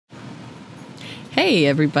Hey,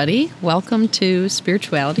 everybody. Welcome to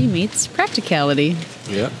Spirituality Meets Practicality.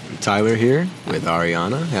 Yep. Tyler here with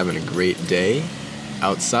Arianna, having a great day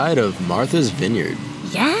outside of Martha's Vineyard.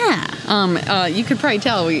 Yeah. You could probably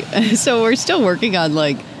tell so we're still working on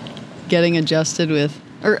getting adjusted with,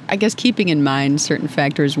 or I guess keeping in mind certain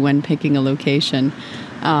factors when picking a location.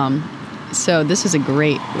 So this is a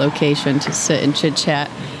great location to sit and chit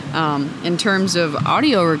chat. In terms of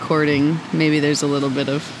audio recording, maybe there's a little bit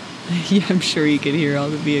of, yeah, I'm sure you could hear all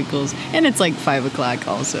the vehicles. And it's 5 o'clock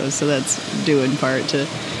also, so that's due in part to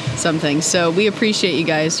something. So we appreciate you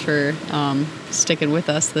guys for sticking with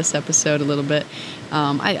us this episode a little bit.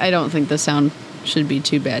 I don't think the sound should be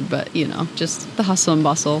too bad, but, just the hustle and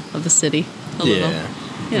bustle of the city a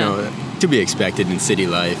little. To be expected in city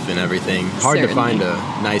life and everything. Hard Certainly. to find a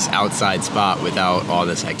nice outside spot without all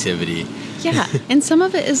this activity. Yeah, and some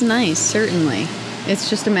of it is nice, certainly. It's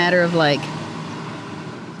just a matter of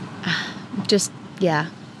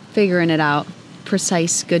figuring it out.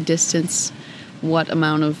 Precise, good distance, what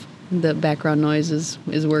amount of the background noise is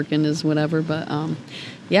working is whatever. But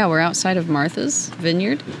we're outside of Martha's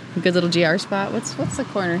Vineyard. A good little GR spot. What's the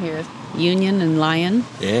corner here? Union and Lion?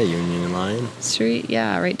 Yeah, Union and Lion. Street,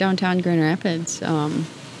 yeah, right downtown Grand Rapids.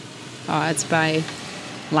 It's by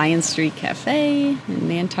Lion Street Cafe and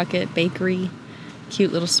Nantucket Bakery.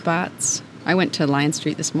 Cute little spots. I went to Lion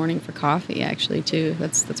Street this morning for coffee, actually, too.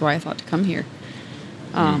 That's why I thought to come here.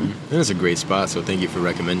 It's a great spot, so thank you for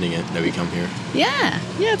recommending it, that we come here. Yeah,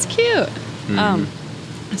 it's cute.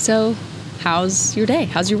 So, how's your day?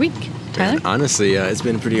 How's your week, Tyler? And honestly, it's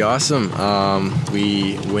been pretty awesome.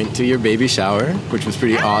 We went to your baby shower, which was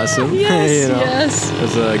pretty awesome. Yes. It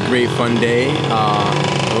was a great, fun day.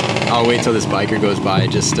 I'll wait till this biker goes by,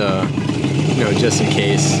 just in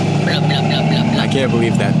case. I can't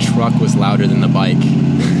believe that truck was louder than the bike.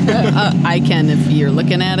 I can, if you're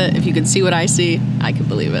looking at it. If you can see what I see, I can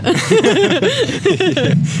believe it.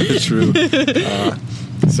 True.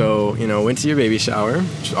 So, went to your baby shower,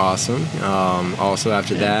 which was awesome. Also,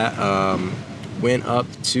 after that, went up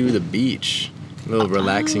to the beach. A little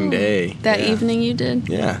relaxing day. That evening you did?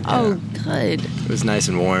 Yeah. Oh, good. It was nice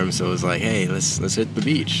and warm, so it was like, hey, let's hit the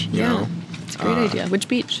beach, you know? It's a great idea. Which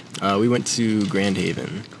beach? We went to Grand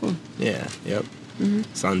Haven. Cool. Yeah, yep. Mm-hmm.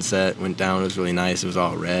 Sunset went down. It was really nice. It was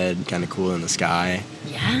all red, kind of cool in the sky.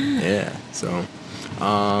 Yeah. Yeah. So,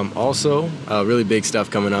 also, really big stuff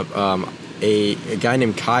coming up. A guy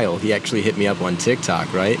named Kyle, he actually hit me up on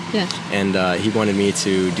TikTok, right? Yeah. And he wanted me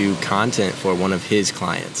to do content for one of his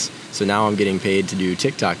clients. So now I'm getting paid to do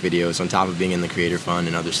TikTok videos on top of being in the Creator Fund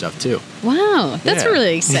and other stuff too. Wow, that's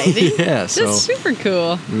really exciting. Yeah, so that's super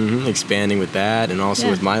cool. Expanding with that, and also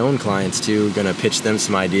with my own clients too. Gonna pitch them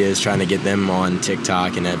some ideas, trying to get them on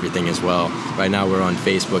TikTok and everything as well. Right now we're on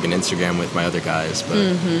Facebook and Instagram with my other guys,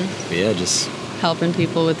 but just helping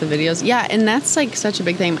people with the videos. Yeah, and that's such a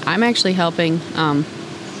big thing. I'm actually helping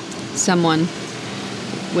someone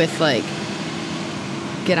with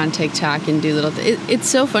get on TikTok and do little it's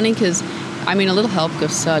so funny because a little help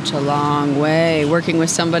goes such a long way, working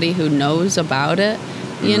with somebody who knows about it,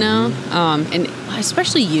 you know, and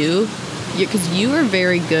especially you because you are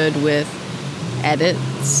very good with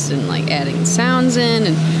edits and adding sounds in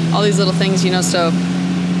and all these little things, so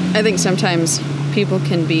I think sometimes people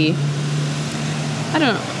can be I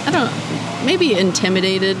don't maybe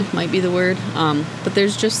intimidated might be the word, but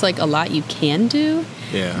there's just a lot you can do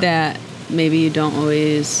that maybe you don't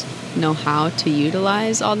always know how to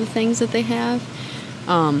utilize all the things that they have.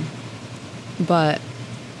 But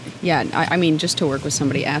yeah, just to work with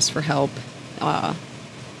somebody, ask for help,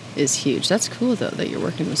 is huge. That's cool though, that you're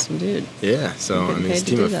working with some dude. Yeah, so it's a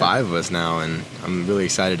team of 5 of us now, and I'm really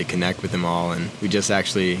excited to connect with them all, and we just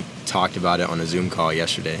actually talked about it on a Zoom call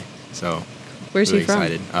yesterday. So where's really he from?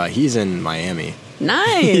 Excited. He's in Miami.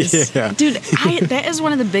 Nice. Yeah. Dude, that is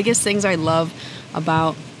one of the biggest things I love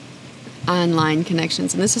about online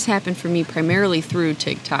connections, and this has happened for me primarily through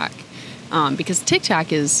TikTok, because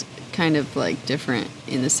TikTok is kind of different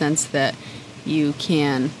in the sense that you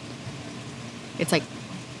can, it's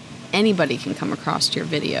anybody can come across your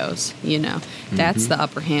videos, That's the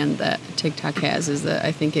upper hand that TikTok has, is that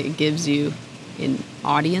I think it gives you an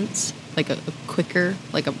audience, a quicker,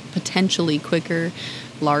 a potentially quicker,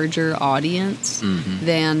 larger audience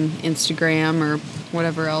than Instagram or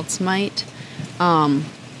whatever else might.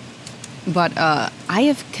 But I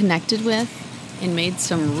have connected with and made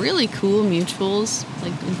some really cool mutuals,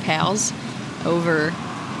 and pals, over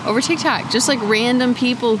TikTok. Just random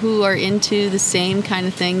people who are into the same kind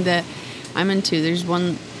of thing that I'm into. There's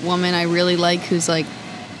one woman I really like who's like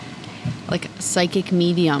a psychic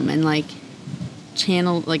medium, and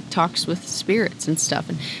channel, like talks with spirits and stuff.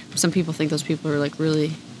 And some people think those people are like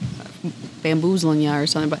really bamboozling you or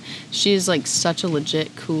something, but she's like such a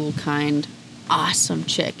legit, cool, kind, awesome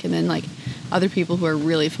chick. And then like other people who are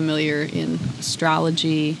really familiar in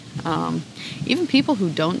astrology, even people who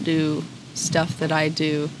don't do stuff that I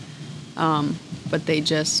do, but they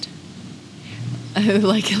just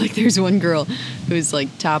like there's one girl who's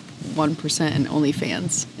like top 1% in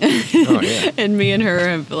OnlyFans. Oh yeah. And me and her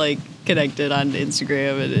have like connected on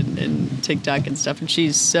Instagram and TikTok and stuff, and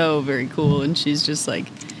she's so very cool, and she's just like,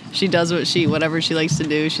 she does whatever she likes to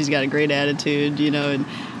do. She's got a great attitude, you know, and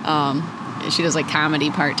she does like comedy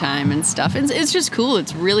part-time and stuff. And it's just cool.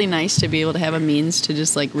 It's really nice to be able to have a means to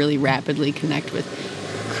just like really rapidly connect with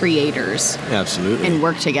creators. Absolutely. And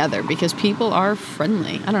work together, because people are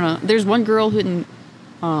friendly. I don't know. There's one girl who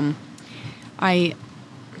I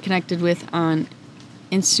connected with on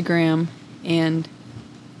Instagram and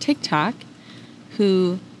TikTok,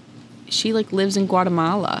 who she like lives in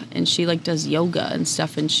Guatemala, and she like does yoga and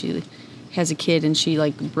stuff, and she has a kid, and she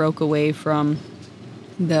like broke away from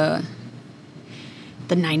the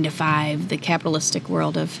 9-to-5, the capitalistic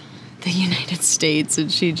world of the United States,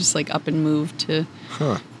 and she just like up and moved to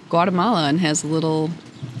Guatemala and has I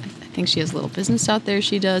think she has a little business out there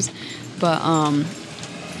she does, but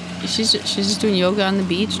she's just doing yoga on the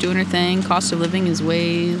beach, doing her thing. Cost of living is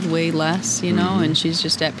way less, you know, and she's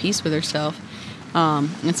just at peace with herself.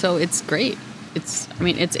 And so it's great. It's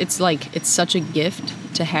such a gift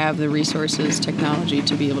to have the resources, technology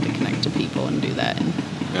to be able to connect to people and do that. And,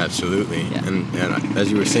 absolutely. Yeah. And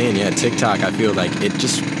as you were saying, TikTok, I feel like it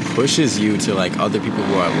just pushes you to like other people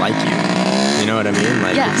who are like you. You know what I mean?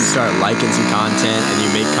 Like if you start liking some content and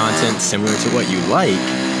you make content similar to what you like,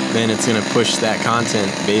 then it's going to push that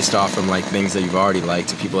content based off from like things that you've already liked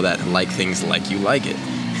to people that like things like you like it.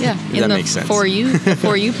 Yeah, that makes sense. For you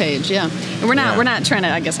page, yeah. And we're not trying to,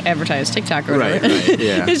 I guess, advertise TikTok or whatever. Right,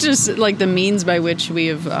 yeah. It's just like the means by which we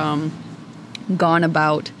have gone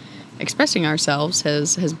about expressing ourselves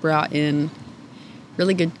has brought in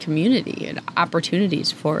really good community and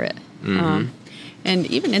opportunities for it. And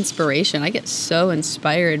even inspiration. I get so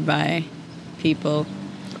inspired by people.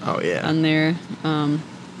 Oh yeah. On there.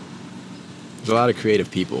 There's a lot of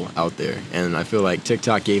creative people out there, and I feel like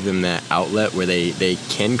TikTok gave them that outlet where they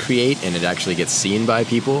can create, and it actually gets seen by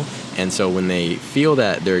people. And so when they feel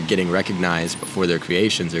that they're getting recognized for their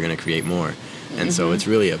creations, they're going to create more. And so it's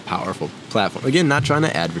really a powerful platform. Again, not trying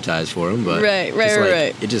to advertise for them, but right.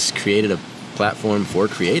 It just created a platform for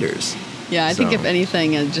creators. Yeah, I think if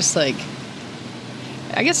anything, it's just like,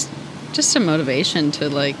 I guess, just a motivation to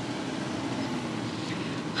like.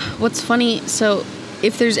 What's funny, so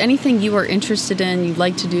if there's anything you are interested in, you'd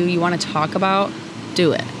like to do, you want to talk about,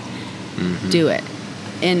 do it. Do it.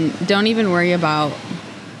 And don't even worry about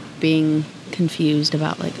being confused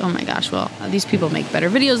about like, oh my gosh, well, these people make better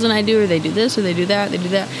videos than I do, or they do this, or they do that,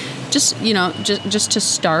 Just, you know, just to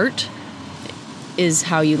start is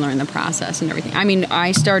how you learn the process and everything. I mean,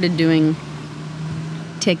 I started doing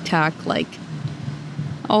TikTok like,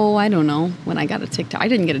 I don't know when I got a TikTok. I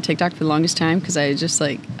didn't get a TikTok for the longest time because I just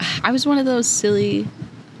like, I was one of those silly,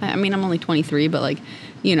 I mean, I'm only 23, but like,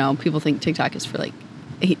 you know, people think TikTok is for like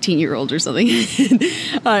 18-year-olds or something.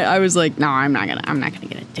 I was like, no, I'm not gonna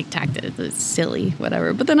get a TikTok that's silly,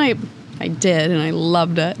 whatever. But then I did, and I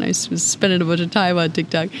loved it, and I was spending a bunch of time on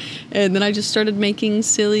TikTok. And then I just started making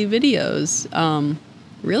silly videos,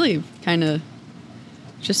 really kind of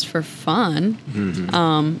just for fun.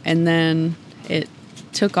 And then it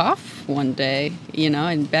took off one day, you know,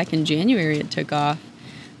 and back in January it took off.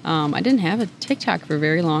 I didn't have a TikTok for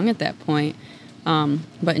very long at that point.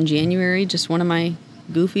 But in January, just one of my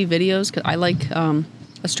goofy videos, because I like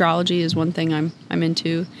astrology is one thing I'm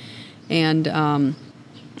into. And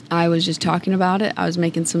I was just talking about it. I was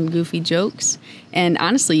making some goofy jokes. And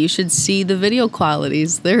honestly, you should see the video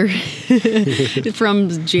qualities. They're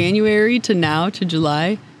from January to now to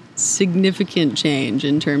July, significant change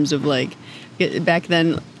in terms of like, back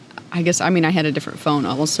then, I guess, I mean, I had a different phone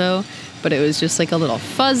also, but it was just like a little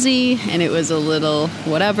fuzzy and it was a little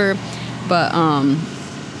whatever. But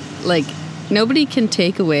like nobody can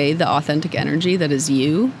take away the authentic energy that is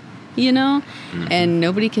you know, and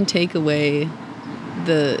nobody can take away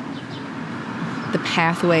the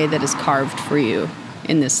pathway that is carved for you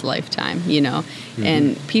in this lifetime, you know,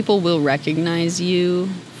 and people will recognize you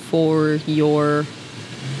for your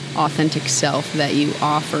authentic self that you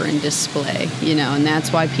offer and display, you know, and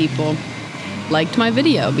that's why people liked my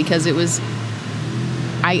video, because it was,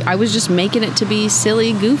 I was just making it to be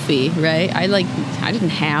silly, goofy, right? I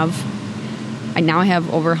now I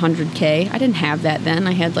have over 100K. I didn't have that then.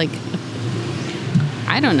 I had like,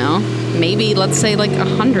 I don't know, maybe let's say like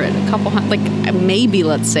 100, a couple hundred, like maybe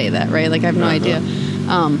let's say that, right? Like I have no idea.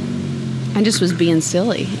 I just was being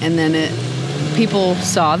silly, and then people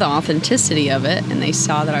saw the authenticity of it, and they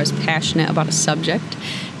saw that I was passionate about a subject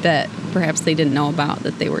that perhaps they didn't know about,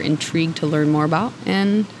 that they were intrigued to learn more about,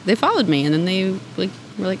 and they followed me, and then they were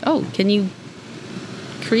like, oh, can you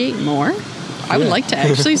create more? I would like to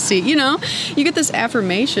actually see, you get this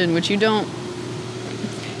affirmation, which you don't,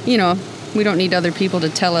 we don't need other people to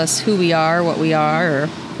tell us who we are, what we are, or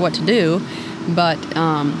what to do, but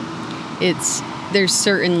there's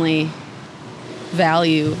certainly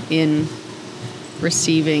value in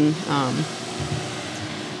receiving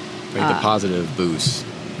the positive boost,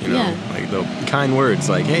 like the kind words,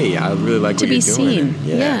 like, hey, I really like what you're doing. To be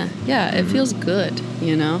seen. Yeah, it feels good,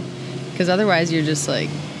 because otherwise you're just like,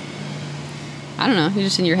 I don't know, you're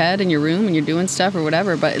just in your head in your room and you're doing stuff or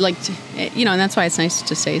whatever, but and that's why it's nice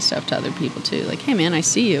to say stuff to other people too, like, hey man, I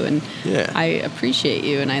see you and I appreciate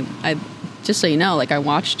you, and I just so you know, like, I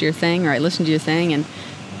watched your thing or I listened to your thing and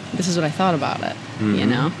this is what I thought about it,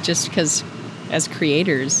 just because as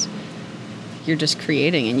creators, you're just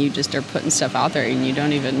creating and you just are putting stuff out there and you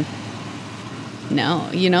don't even know,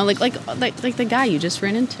 like the guy you just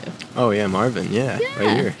ran into. Oh yeah, Marvin, right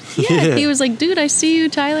here. Yeah, he was like, dude, I see you,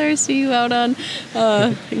 Tyler, I see you out on,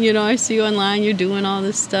 I see you online, you're doing all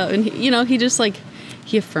this stuff. And, he just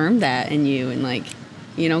he affirmed that in you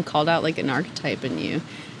and called out like an archetype in you.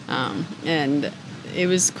 And it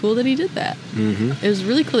was cool that he did that. It was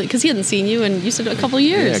really cool because he hadn't seen you in, you said, a couple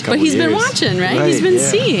years, but he's been watching, right? He's been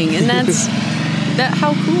seeing, and that's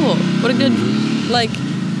how cool. What a good,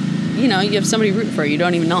 you have somebody rooting for you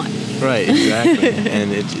don't even know it. Right, exactly.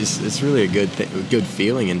 And it's really a good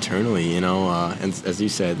feeling internally, and as you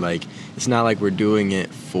said, it's not like we're doing it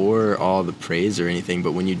for all the praise or anything,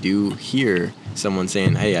 but when you do hear someone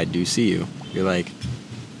saying, hey, I do see you, you're like,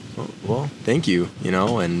 well, thank you,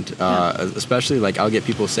 and especially I'll get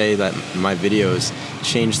people say that my videos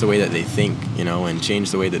change the way that they think, and change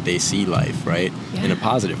the way that they see life, right? In a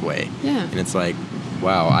positive way. Yeah. And it's like,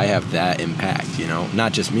 wow, I have that impact,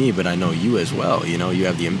 not just me, but I know you as well, you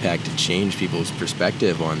have the impact to change people's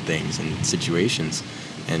perspective on things and situations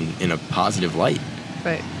and in a positive light.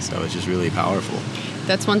 Right. So it's just really powerful.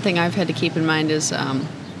 That's one thing I've had to keep in mind is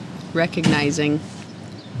recognizing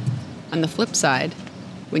on the flip side,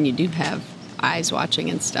 when you do have eyes watching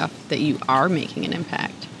and stuff, that you are making an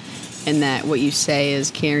impact and that what you say is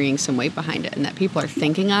carrying some weight behind it and that people are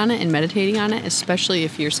thinking on it and meditating on it, especially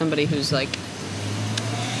if you're somebody who's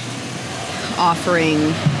offering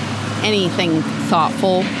anything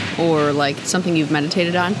thoughtful or something you've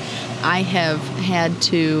meditated on. I have had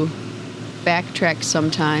to backtrack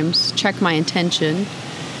sometimes, check my intention,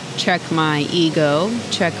 check my ego,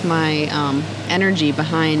 check my energy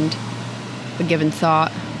behind a given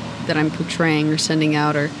thought that I'm portraying or sending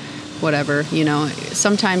out or whatever,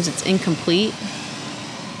 sometimes it's incomplete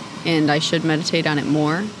and I should meditate on it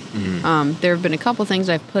more. There have been a couple things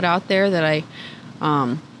I've put out there that I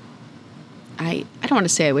don't want to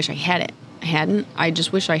say I wish I hadn't. I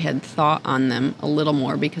just wish I had thought on them a little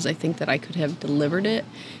more because I think that I could have delivered it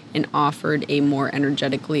and offered a more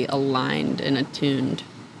energetically aligned and attuned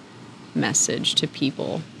message to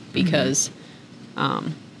people because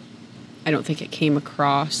I don't think it came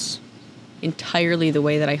across entirely the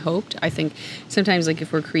way that I hoped. I think sometimes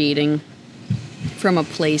if we're creating from a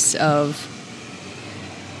place of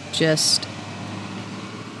just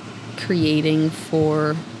creating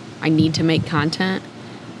for I need to make content,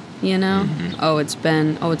 it's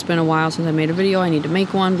been a while since I made a video, I need to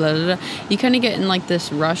make one, blah blah blah. You kind of get in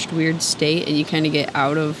this rushed weird state and you kind of get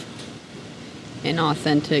out of an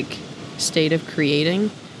authentic state of creating,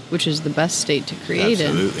 which is the best state to create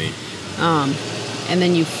in. Absolutely. And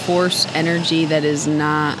then you force energy that is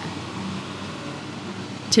not,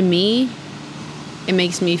 to me, it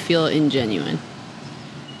makes me feel ingenuine,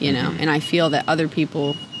 and I feel that other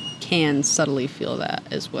people can subtly feel that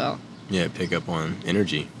as well. Yeah, pick up on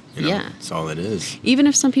energy, that's all it is. Even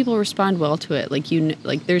if some people respond well to it,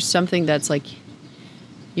 there's something that's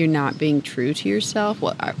you're not being true to yourself.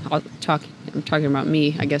 Well, I'm talking about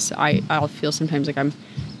me. I guess I'll feel sometimes I'm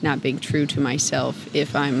not being true to myself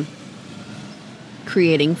if I'm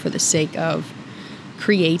creating for the sake of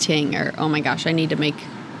creating, or oh my gosh, I need to make,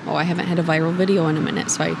 I haven't had a viral video in a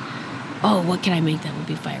minute, so what can I make that would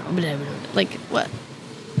be viral?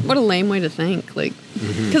 What a lame way to think,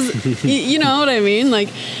 because you know what I mean?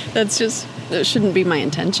 That shouldn't be my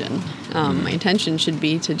intention. My intention should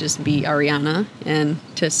be to just be Arianna and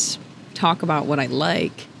to talk about what I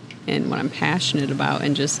like and what I'm passionate about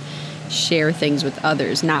and just share things with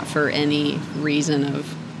others, not for any reason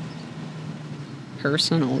of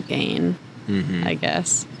personal gain, I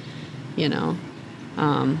guess, you know,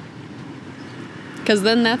 because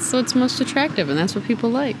then that's what's most attractive and that's what people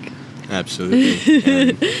like. Absolutely.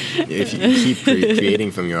 And if you keep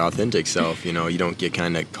creating from your authentic self, you know, you don't get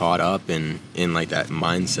kind of caught up in like that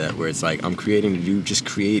mindset where it's like, I'm creating to do just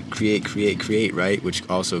create, right? Which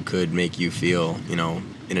also could make you feel, you know,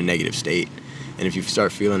 in a negative state. And if you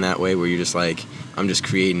start feeling that way where you're just like, I'm just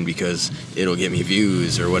creating because it'll get me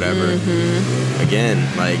views or whatever, again,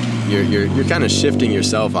 like you're kind of shifting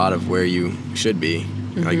yourself out of where you should be.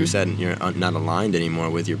 Like you said, you're not aligned anymore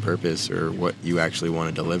with your purpose or what you actually want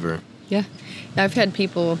to deliver. Yeah. I've had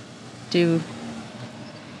people do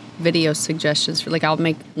video suggestions for, like, I'll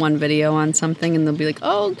make one video on something and they'll be like,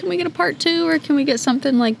 oh, can we get a part 2 or can we get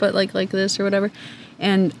something like this or whatever?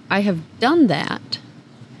 And I have done that,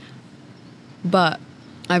 but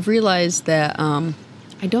I've realized that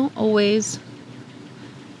I don't always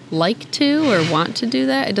like to or want to do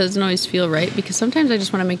that. It doesn't always feel right because sometimes I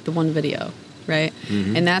just want to make the one video, right?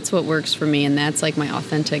 And that's what works for me, and that's like my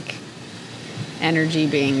authentic energy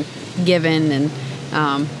being given and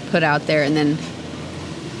put out there. And then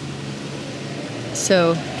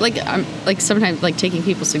so like I'm like sometimes like taking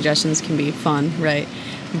people's suggestions can be fun, right?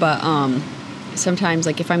 But sometimes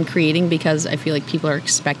like if I'm creating because I feel like people are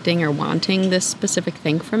expecting or wanting this specific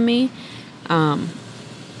thing from me,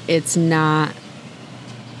 it's not,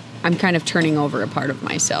 I'm kind of turning over a part of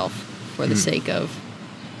myself for the sake of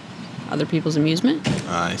other people's amusement.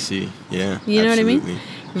 I see. Yeah. You know absolutely. what I mean?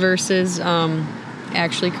 Versus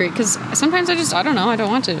actually create, because sometimes I don't know, I don't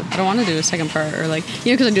want to do a second part, or like,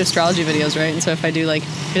 you know, because I do astrology videos, right? And so if I do like,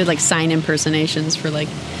 I did like sign impersonations for like,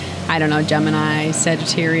 I don't know, Gemini,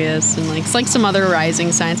 Sagittarius, and like it's like some other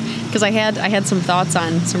rising signs, because I had some thoughts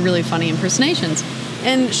on some really funny impersonations.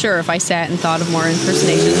 And sure, if I sat and thought of more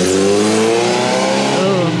impersonations,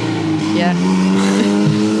 oh yeah,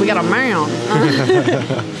 we got a man.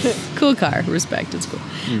 Cool car, respect, it's cool.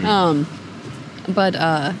 But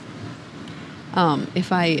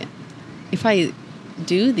if I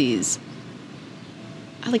do these,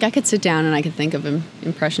 like, I could sit down and I could think of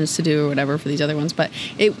impressions to do or whatever for these other ones, but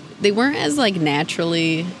they weren't as like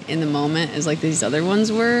naturally in the moment as like these other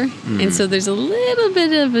ones were. And so there's a little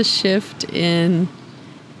bit of a shift in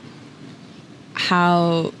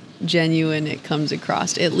how genuine it comes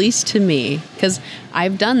across, at least to me, because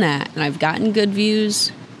I've done that and I've gotten good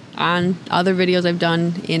views on other videos I've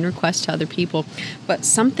done in requests to other people, but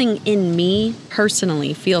something in me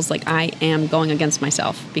personally feels like I am going against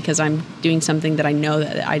myself because I'm doing something that I know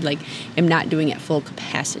that I like am not doing at full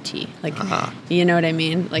capacity. Like, you know what I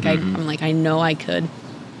mean? Like I'm like, I know I could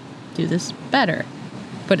do this better,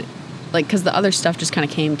 but like, because the other stuff just kind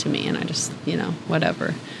of came to me and I just, you know,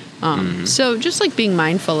 whatever. So just like being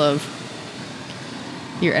mindful of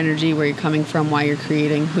your energy, where you're coming from, why you're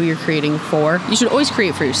creating, who you're creating for. You should always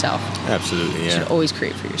create for yourself. Absolutely, yeah. You should always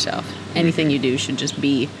create for yourself. Anything you do should just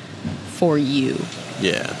be for you.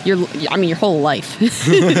 Yeah. Your whole life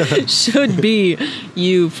should be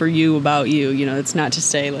you, for you, about you. You know, it's not to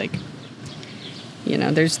say like, you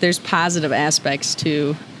know, there's positive aspects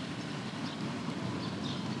to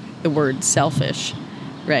the word selfish,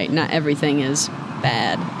 right? Not everything is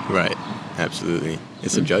bad. Right. Absolutely.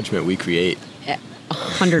 It's a judgment we create.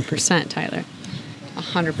 100%, Tyler.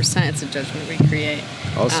 100%, it's a judgment we create.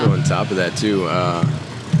 Also, on top of that, too,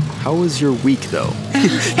 how was your week, though?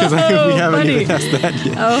 Because we haven't even asked that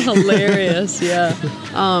yet. Oh, hilarious, yeah.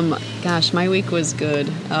 Gosh, my week was good.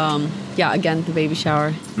 Yeah, again, the baby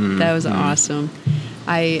shower. That was awesome.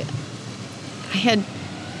 I had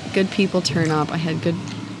good people turn up. I had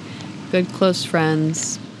good close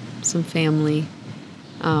friends, some family.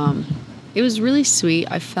 It was really sweet.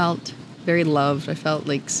 I felt very loved. I felt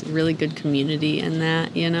like really good community in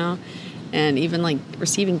that, you know, and even like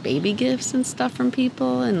receiving baby gifts and stuff from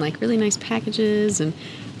people, and like really nice packages and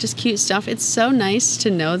just cute stuff. It's so nice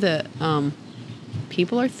to know that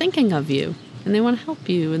people are thinking of you and they want to help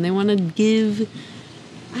you and they want to give,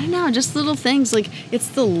 I don't know, just little things. Like, it's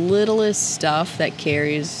the littlest stuff that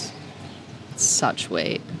carries such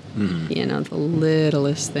weight, you know, the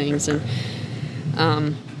littlest things.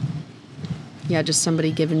 And yeah, just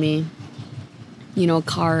somebody giving me, you know, a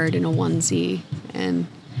card and a onesie and,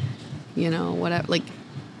 you know, whatever. Like,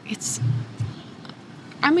 it's,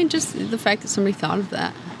 I mean, just the fact that somebody thought of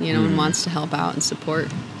that, you know, and wants to help out and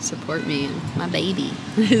support me and my baby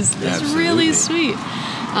is really sweet.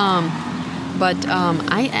 But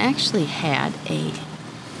I actually had a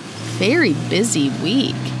very busy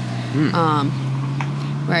week,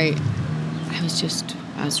 where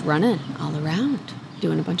I was running all around,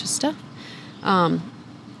 doing a bunch of stuff,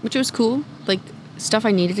 which was cool. Like, stuff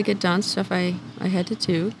I needed to get done, stuff I had to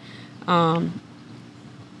do.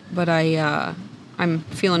 But I'm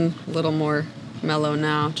feeling a little more mellow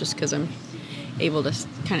now just because I'm able to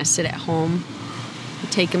kind of sit at home,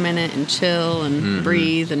 take a minute and chill and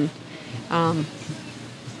breathe. And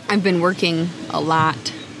I've been working a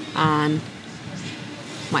lot on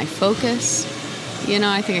my focus. You know,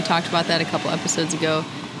 I think I talked about that a couple episodes ago.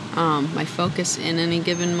 My focus in any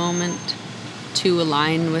given moment to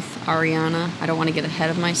align with Arianna. I don't want to get ahead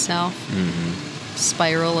of myself,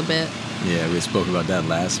 spiral a bit. Yeah, we spoke about that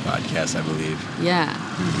last podcast, I believe. Yeah,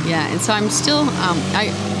 yeah. And so I'm still,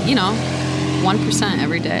 1%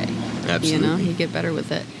 every day. Absolutely. You know, you get better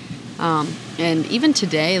with it. And even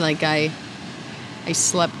today, like I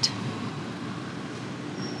slept,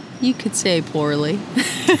 you could say poorly.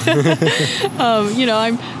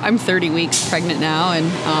 I'm 30 weeks pregnant now, and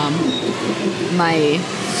my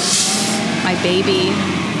baby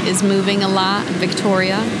is moving a lot.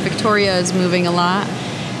 Victoria is moving a lot,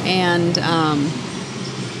 and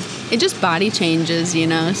it just body changes, you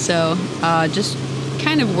know. So just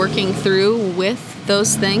kind of working through with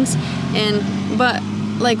those things, but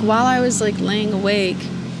like while I was like laying awake,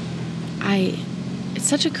 it's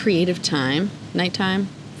such a creative time, nighttime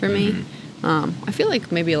for me. I feel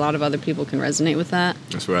like maybe a lot of other people can resonate with that.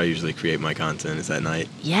 That's where I usually create my content, is at night.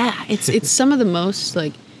 Yeah, it's some of the most,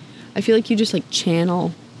 like, I feel like you just like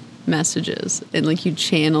channel messages, and like you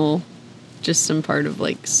channel just some part of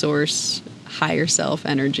like source higher self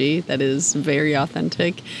energy that is very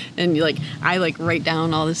authentic. And you, like, I like write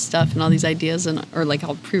down all this stuff and all these ideas, or like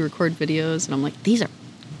I'll pre-record videos, and I'm like, these are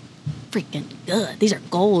freaking good. These are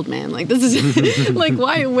gold, man. Like, this is like,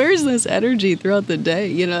 where's this energy throughout the day?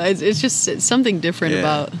 You know, it's just something different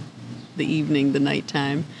about the evening, the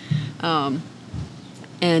nighttime. So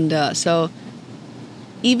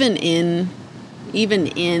even in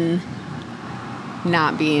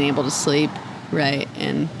not being able to sleep, right?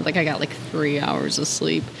 And like I got like 3 hours of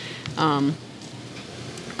sleep. There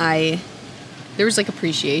was like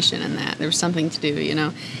appreciation in that. There was something to do, you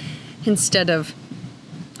know, instead of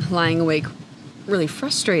lying awake really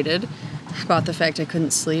frustrated about the fact I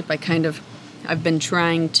couldn't sleep. I've been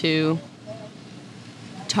trying to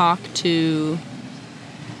talk to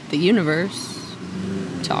the universe,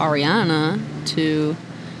 to Arianna, to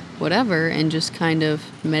whatever, and just kind of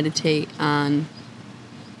meditate on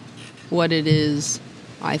what it is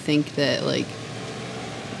I think that like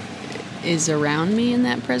is around me in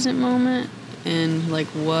that present moment, and like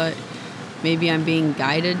what maybe I'm being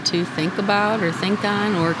guided to think about or think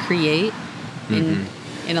on or create, and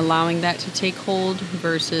allowing that to take hold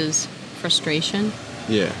versus frustration.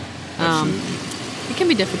 Yeah, absolutely. It can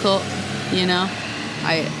be difficult, you know.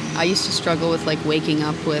 I used to struggle with like waking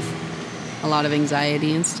up with a lot of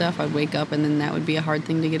anxiety and stuff. I'd wake up and then that would be a hard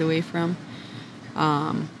thing to get away from.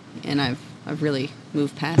 And I've really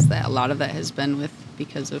moved past that. A lot of that has been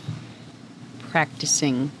because of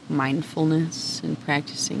practicing mindfulness and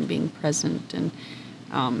practicing being present and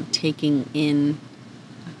taking in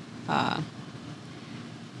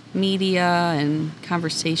media and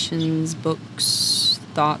conversations, books,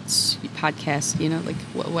 thoughts, podcasts, you know, like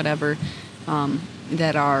whatever,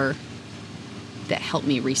 that help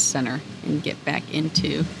me recenter and get back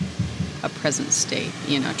into a present state,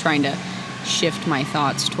 you know, trying to shift my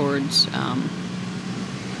thoughts towards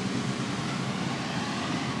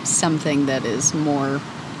something that is more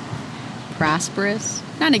prosperous,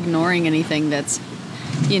 not ignoring anything that's,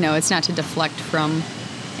 you know, it's not to deflect from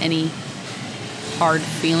any hard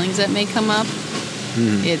feelings that may come up.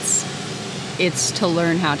 It's to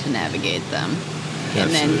learn how to navigate them. And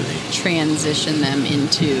Absolutely. then transition them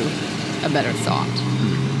into a better thought,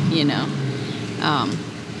 you know?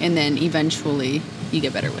 And then eventually you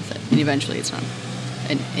get better with it. And eventually it's not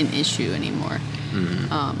an issue anymore.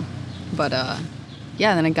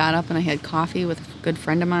 Then I got up and I had coffee with a good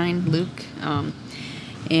friend of mine, Luke.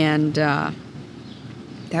 And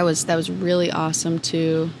that was really awesome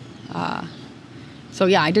too. So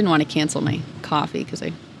yeah, I didn't want to cancel my coffee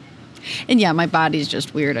my body's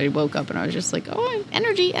just weird. I woke up and I was just like, oh,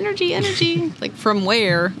 energy. Like, from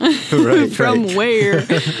where? From where?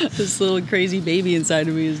 This little crazy baby inside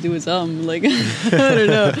of me is doing something. Like, I don't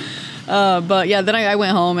know. But yeah, then I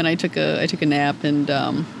went home and I took a nap and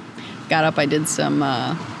got up. I did some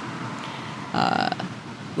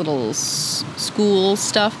little school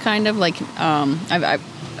stuff, kind of like I'm doing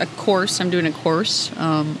a course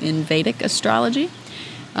in Vedic astrology.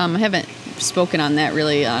 I haven't spoken on that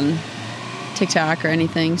really on TikTok or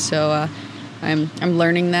anything, so I'm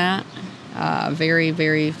learning that. Very,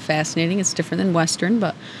 very fascinating. It's different than Western,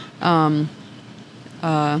 but I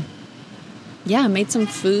made some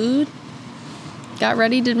food. got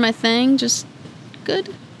ready, did my thing, just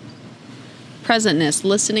good. Presentness,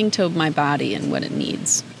 listening to my body and what it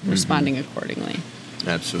needs, responding accordingly.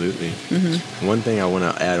 Absolutely. One thing I want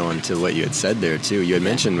to add on to what you had said there too, you had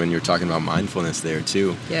mentioned when you were talking about mindfulness there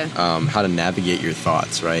too, how to navigate your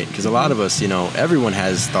thoughts, right? Because a lot of us, everyone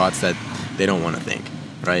has thoughts that they don't want to think,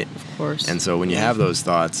 right? Of course. And so when you have those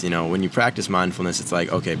thoughts, when you practice mindfulness, it's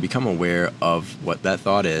like, okay, become aware of what that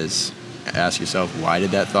thought is. Ask yourself, why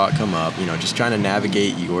did that thought come up? Just trying to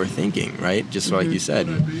navigate your thinking, right? Just like you said.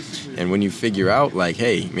 And when you figure out, like,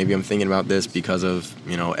 hey, maybe I'm thinking about this because of,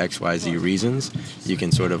 X, Y, Z reasons, you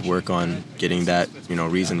can sort of work on getting that,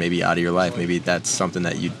 reason maybe out of your life. Maybe that's something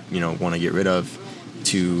that you want to get rid of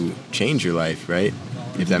to change your life, right?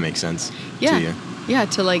 If that makes sense to you. Yeah,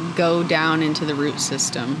 to like go down into the root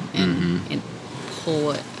system and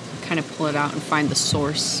pull it out and find the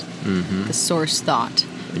source thought.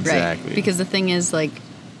 Exactly. Right? Because the thing is, like,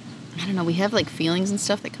 I don't know, we have like feelings and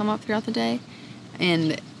stuff that come up throughout the day,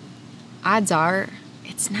 and odds are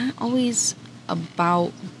it's not always,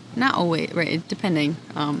 right, depending,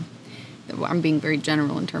 I'm being very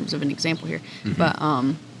general in terms of an example here, but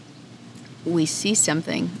we see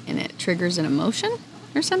something and it triggers an emotion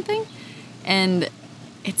or something, and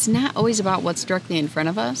it's not always about what's directly in front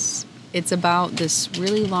of us. It's about this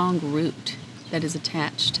really long root that is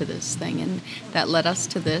attached to this thing, and that led us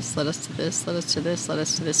to this, led us to this, led us to this, led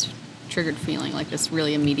us to this triggered feeling, like this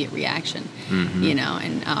really immediate reaction,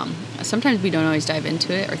 and sometimes we don't always dive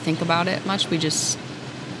into it or think about it much. We just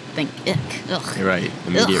think, ugh. Right,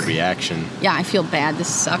 immediate reaction. Yeah, I feel bad, this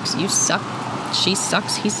sucks, you suck, she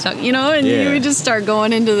sucks, he sucks, and you just start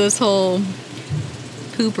going into this whole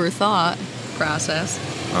pooper thought process,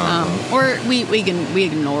 or we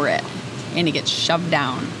ignore it, and it gets shoved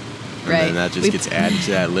down. Right. And then that just gets added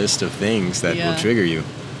to that list of things that will trigger you.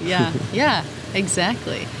 Yeah,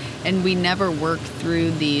 exactly. And we never work through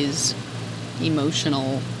these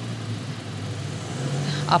emotional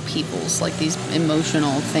upheavals, like these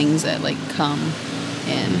emotional things that like come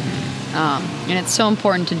in. And it's so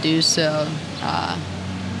important to do so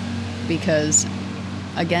because,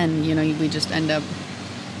 again, we just end up,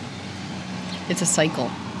 it's a cycle.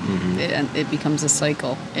 It becomes a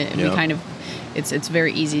cycle. It's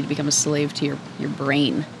very easy to become a slave to your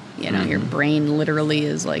brain. Your brain literally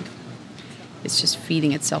is like, it's just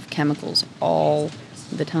feeding itself chemicals all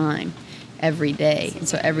the time, every day. And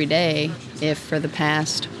so every day, if for the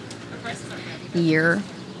past year,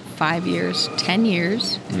 5 years, 10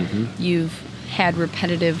 years, you've had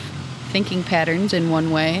repetitive thinking patterns in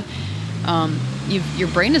one way, your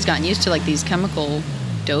brain has gotten used to like these chemical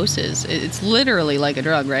doses. It's literally like a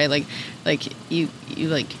drug, right? Like you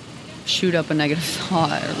like shoot up a negative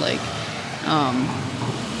thought, or like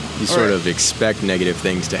you sort of expect negative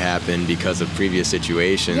things to happen because of previous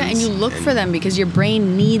situations. Yeah, and you look for them because your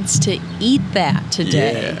brain needs to eat that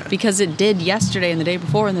today because it did yesterday and the day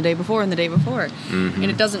before and the day before and the day before, and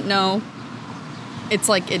it doesn't know. It's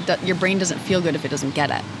like your brain doesn't feel good if it doesn't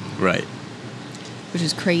get it. Right. Which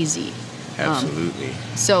is crazy. Absolutely.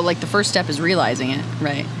 So like the first step is realizing it,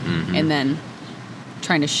 right? And then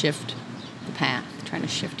trying to shift the path, trying to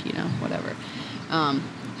shift, whatever.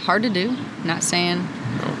 Hard to do. Not saying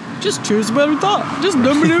just choose a better thought. Just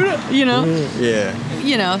never do it,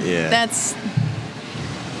 Yeah. That's,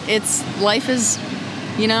 life is,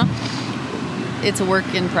 it's a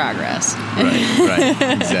work in progress. Right,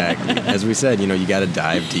 exactly. As we said, you got to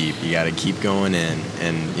dive deep. You got to keep going in.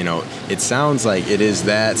 And, it sounds like it is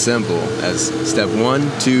that simple as step 1,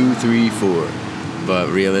 2, 3, 4. But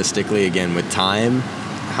realistically, again, with time,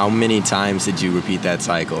 how many times did you repeat that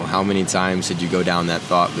cycle? How many times did you go down that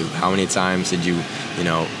thought loop? How many times did you,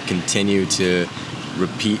 continue to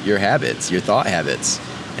repeat your habits, your thought habits?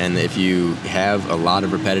 And if you have a lot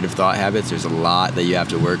of repetitive thought habits, there's a lot that you have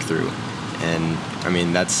to work through. And,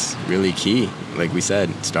 that's really key. Like we said,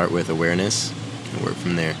 start with awareness and work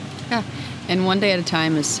from there. Yeah, and one day at a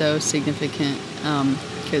time is so significant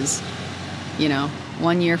because,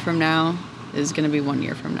 1 year from now is going to be 1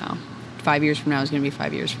 year from now. 5 years from now is going to be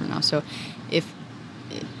 5 years from now. So if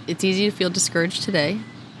it's easy to feel discouraged today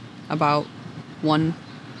about one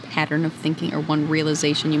pattern of thinking or one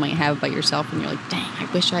realization you might have about yourself, and you're like, dang, I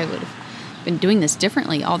wish I would have been doing this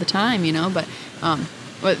differently all the time, but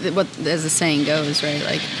what as the saying goes, right,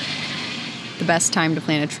 like the best time to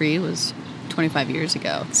plant a tree was 25 years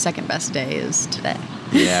ago. The second best day is today.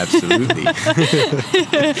 Yeah, absolutely.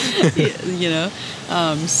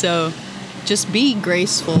 So just be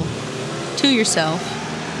graceful to yourself,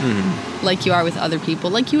 like you are with other people,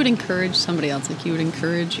 like you would encourage somebody else, like you would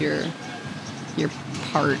encourage your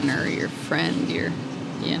partner, your friend, your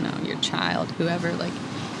child, whoever. Like,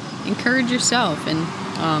 encourage yourself and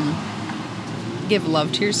give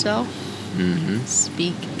love to yourself. Mm-hmm.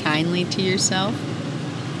 Speak kindly to yourself.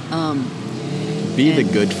 Be the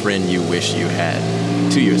good friend you wish you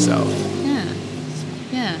had to yourself.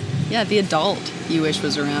 Yeah, the adult you wish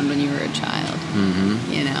was around when you were a child,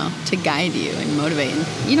 to guide you and motivate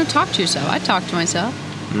and, talk to yourself. I talk to myself.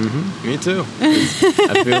 Mm-hmm. Me too.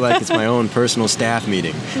 I feel like it's my own personal staff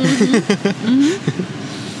meeting.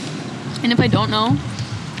 And if I don't know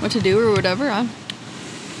what to do or whatever, I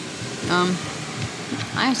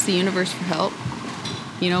ask the universe for help.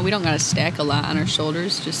 We don't got to stack a lot on our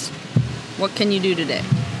shoulders. Just what can you do today,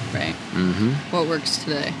 right? Mm-hmm. What works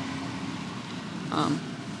today?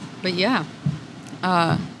 But yeah,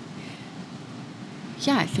 I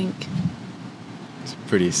think it's a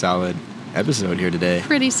pretty solid episode here today.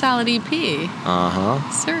 Pretty solid EP.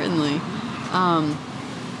 Uh-huh. Certainly.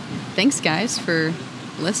 Thanks, guys, for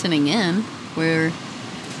listening in. We're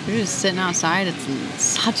just sitting outside. It's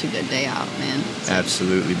such a good day out, man.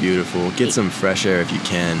 Absolutely beautiful. Get some fresh air if you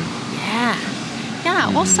can.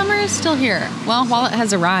 Yeah. Well, summer is still here. Well, while it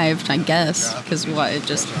has arrived, I guess, because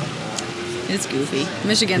it's goofy.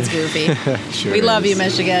 Michigan's goofy. Sure we love you,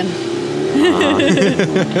 Michigan.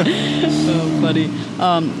 Oh, buddy.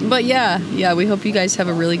 But yeah, we hope you guys have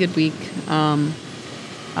a really good week.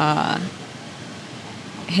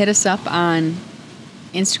 Hit us up on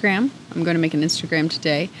Instagram. I'm going to make an Instagram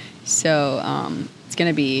today. So it's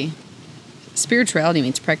going to be Spirituality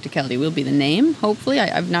Meets Practicality will be the name, hopefully.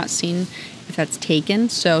 I've not seen if that's taken.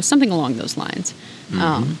 So something along those lines.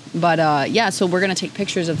 Mm-hmm. So we're going to take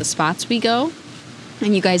pictures of the spots we go.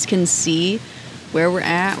 And you guys can see where we're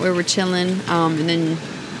at, where we're chilling. And then,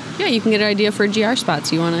 you can get an idea for GR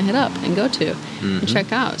spots you want to hit up and go to and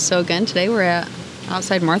check out. So again, today we're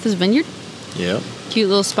outside Martha's Vineyard. Yep. Cute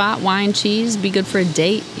little spot, wine, cheese, be good for a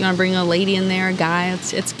date. You want to bring a lady in there, a guy.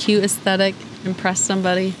 It's cute, aesthetic. Impress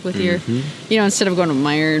somebody with your, instead of going to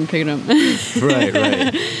Meijer and picking up.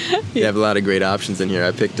 Right. You have a lot of great options in here.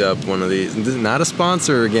 I picked up one of these. This is not a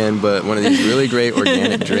sponsor again, but one of these really great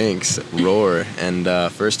organic drinks, Roar. And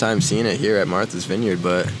first time seeing it here at Martha's Vineyard,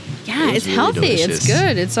 but it's really healthy. Delicious. It's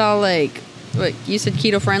good. It's all like you said,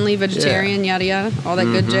 keto friendly, vegetarian, yada yada, all that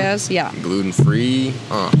good jazz. Yeah. Gluten free.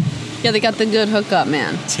 Yeah, they got the good hookup,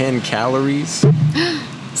 man. 10 calories.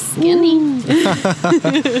 Skinny.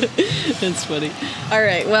 It's funny. All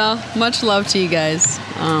right. Well, much love to you guys.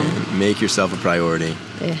 Make yourself a priority.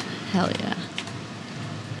 Hell yeah.